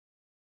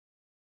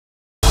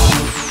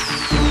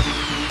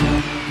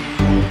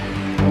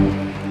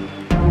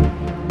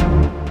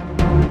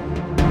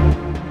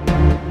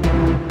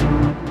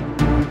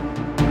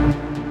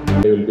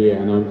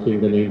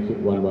announcing the names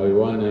one by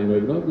one, and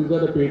these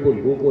are the people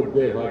who put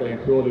their heart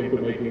and soul into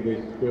making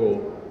this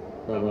show.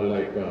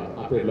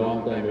 After a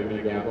long time,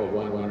 maybe a gap of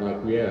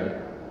 1.5 years,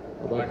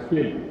 but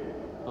still,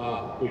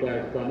 it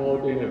has come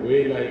out in a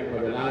way like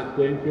for the last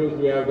 10 shows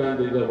we have done.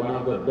 These are one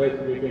of the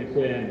best we can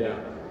say, and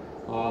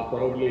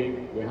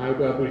proudly we have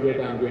to appreciate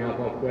on behalf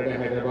of CREDAI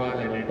Hyderabad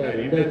and entire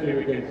industry.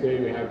 We can say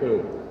we have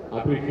to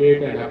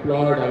appreciate and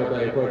applaud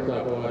the efforts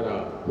of our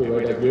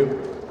CYW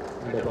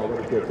and the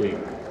property show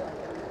team.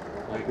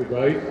 Thank you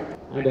guys.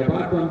 And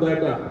apart from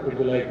that,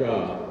 it's like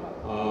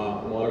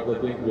more of the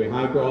things we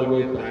have to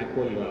always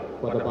thankful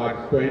for the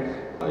participants.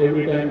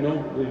 Every time,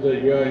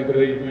 it's your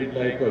encouragement,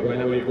 like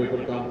whenever you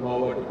people come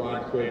forward to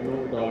participate,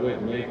 it always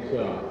makes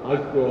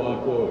us to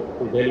also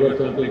to deliver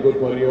something good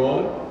for you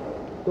all.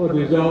 So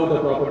this is how the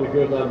property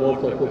shows are more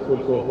successful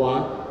so far.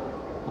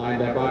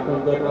 And apart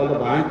from that, all the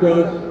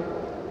bankers,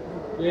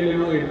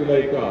 really, it's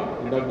like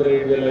end of the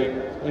day, they're like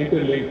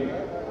interlinked.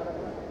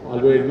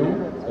 Always,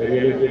 the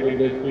real estate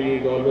industry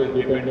is always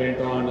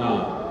dependent on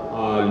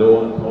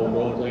loans, home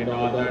loans and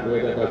all that,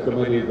 where the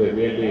customer is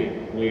really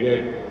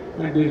needed.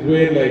 And this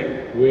way,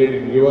 where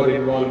your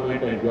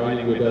involvement and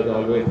joining with us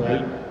always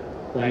helps.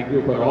 Thank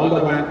you for all the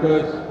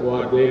bankers who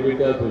are there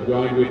with us, who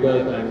joined with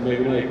us, and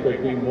maybe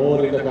expecting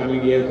more in the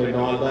coming years and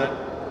all that.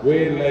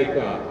 Where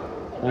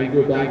thank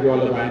you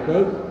all the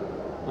bankers.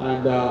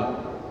 And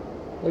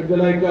it's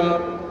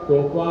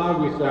so far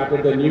we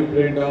started the new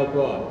trend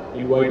of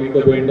inviting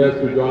the vendors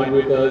to join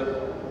with us.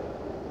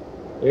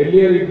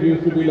 Earlier it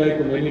used to be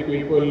many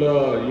people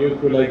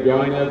used to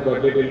join us,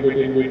 but little bit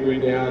in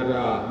between they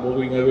are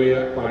moving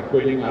away,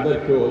 participating in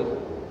other shows.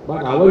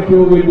 But our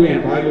show will be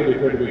entirely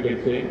different, we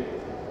can say.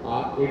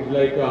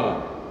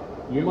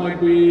 It's you might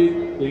be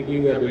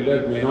thinking the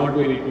builders may not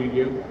be reaching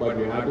you, but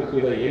you have to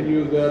see the end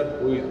user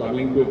who is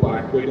coming to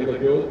participate in the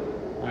show.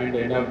 And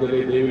end of the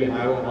day, they will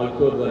have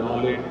also the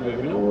knowledge,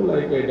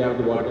 end of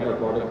the what kind of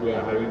products we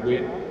are having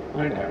with.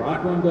 And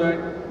apart from that,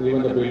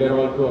 even the builder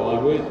also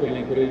always can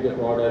encourage the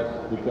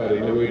products which are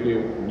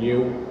innovative,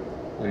 new,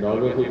 and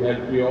always it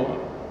helps you all.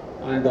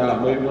 And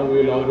maybe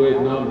we will always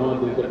know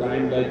this is the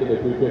time in the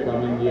future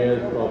coming years,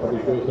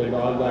 property shows and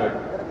all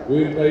that.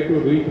 We will try to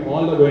reach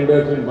all the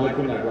vendors much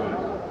in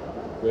advance,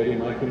 very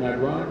much in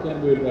advance,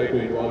 and we will try to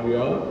involve you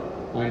all.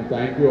 And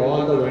thank you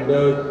all the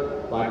vendors,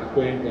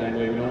 participants, and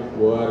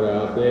who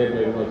are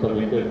there, some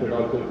interested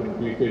also in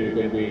future you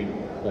can be in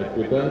touch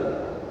with us.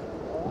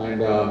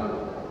 And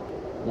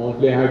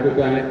mostly I have to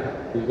thank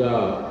this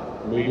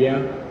media.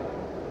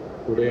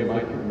 Today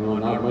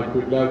not much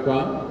people have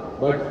come,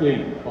 but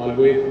still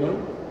always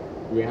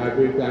we have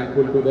to be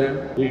thankful to them,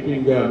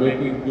 making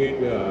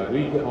it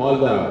reach all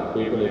the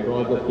people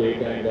across the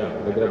state and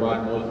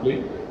Hyderabad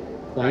mostly.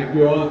 Thank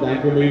you all,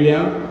 thank you media,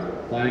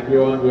 thank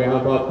you on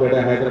behalf of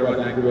CREDAI Hyderabad,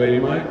 thank you very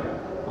much.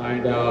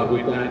 And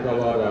we thank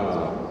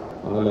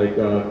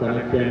our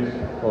connections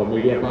for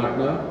media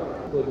partner.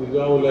 So this is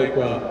how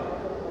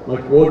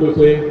much more to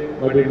say,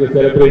 but it's a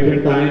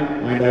celebration time,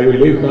 and I will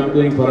leave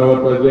something for our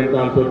president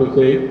also to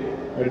say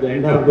at the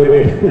end of the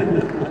day.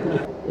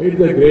 It's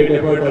a great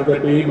effort of the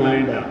team,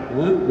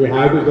 and we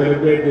have to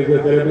celebrate. This is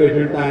a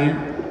celebration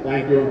time.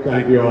 Thank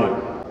you all.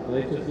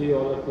 Nice to see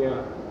all of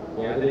you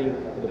gathering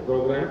in the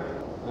program.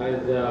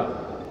 As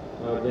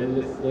our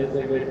General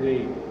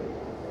Secretary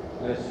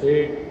has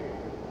shared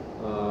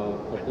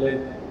at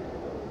length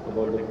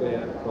about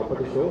the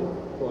property show,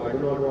 so I do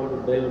not want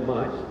to delve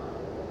much,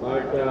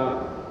 but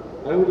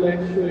I would like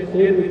to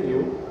share with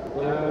you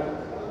that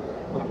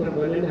after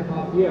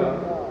 1.5 years,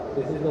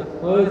 this is the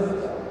first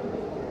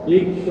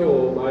big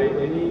show by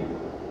any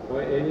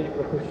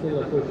professional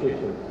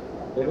association.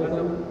 There were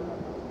some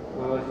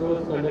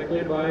shows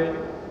conducted by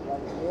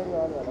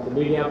the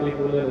media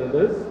people and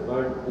others,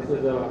 but this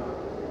is a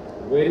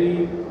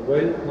very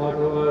well thought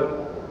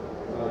over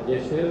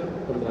gesture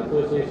from the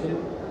association.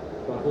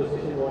 The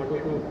association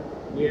wanted to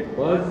create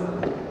buzz,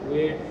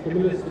 create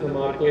stimulus to the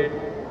market.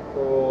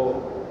 So,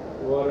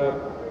 for a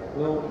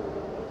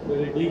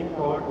very deep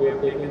thought, we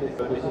have taken this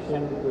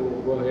decision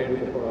to go ahead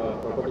with the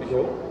property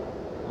show.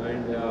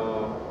 And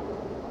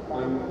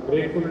I'm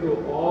grateful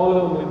to all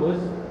our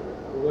members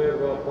who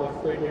have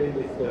participated in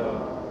this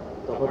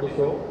property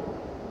show.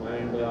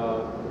 And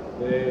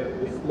their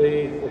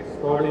display is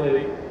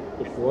extraordinary.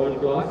 It's world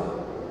class.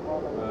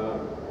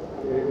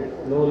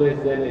 It's no less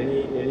than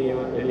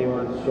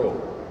anyone's show.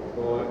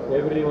 So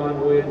everyone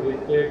who has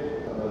visited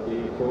the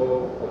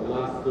show for the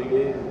last 3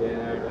 days, they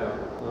had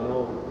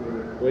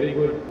very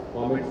good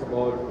comments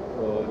about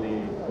the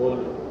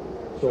whole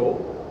show.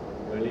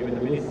 And even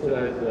the minister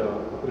has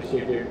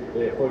appreciated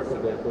the efforts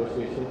of the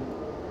association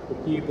to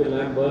keep the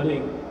lamp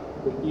burning,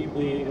 to keep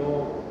the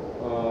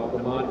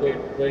market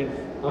trends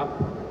up,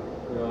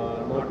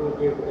 not to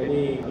give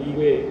any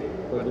leeway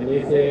for the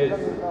naysayers.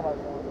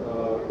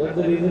 That's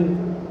the reason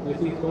you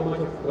see so much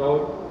of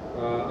crowd,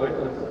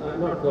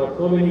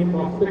 so many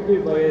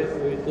prospective buyers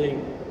visiting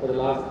for the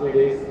last 3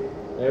 days.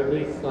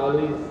 Every stall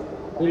is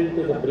filled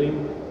to the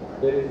brim.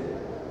 There is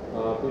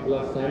people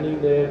are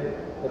standing there.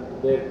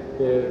 They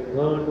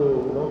turn to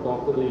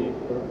talk to the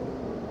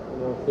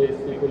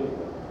salespeople.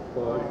 So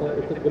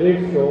it's a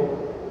great show.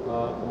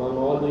 Among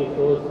all the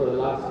shows for the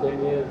last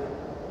 10 years,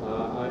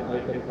 I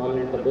can call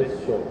it the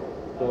best show.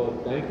 So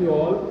thank you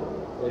all.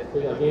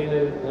 Again,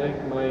 I will thank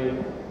my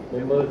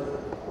members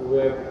who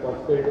have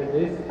participated in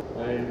this,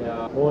 and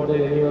more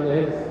than anyone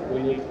else, we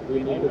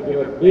need to give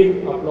a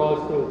big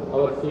applause to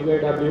our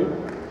CYW.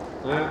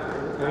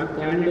 I'm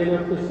candid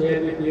enough to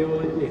share with you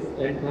it is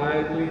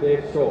entirely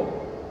their show.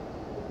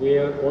 We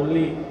are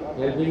only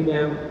helping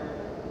them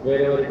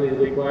wherever it is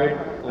required,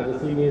 as the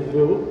seniors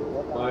do,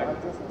 but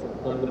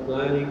from the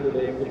planning to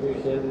the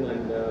execution,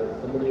 and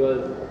somebody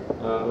was,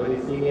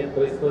 very senior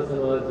press person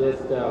was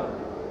just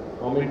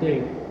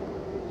commenting,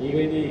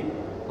 even the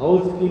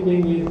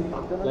housekeeping is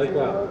like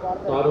a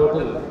star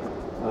hotel,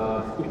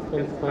 six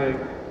and spine.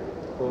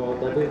 So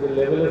that is the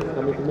level of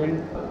commitment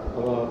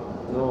our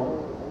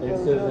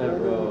youngsters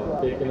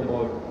have taken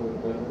about,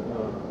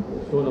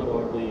 shown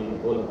about the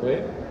whole affair.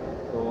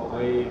 So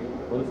I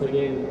once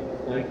again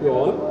thank you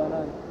all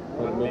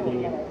for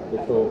making the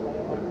show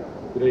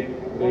a great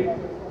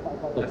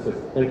success.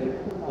 Thank you.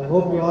 I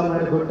hope you all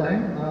had a good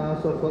time.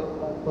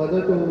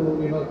 Further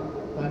to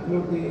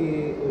conclude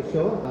the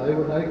show, I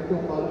would like to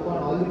call upon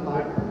all the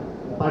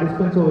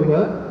participants over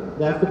here.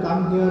 They have to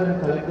come here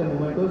and collect the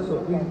mementos.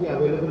 So please be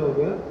available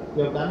over here.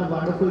 You have done a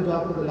wonderful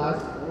job for the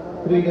last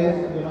 3 days.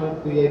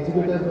 The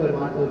exhibitors were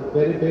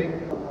very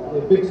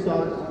big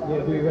stars.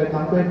 We were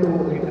compared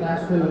to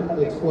international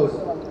expos.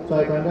 So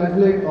I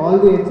congratulate all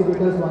the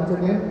exhibitors once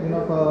again,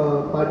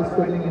 for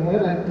participating in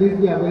here, and please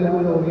be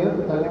available over here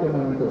to collect your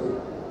mementos.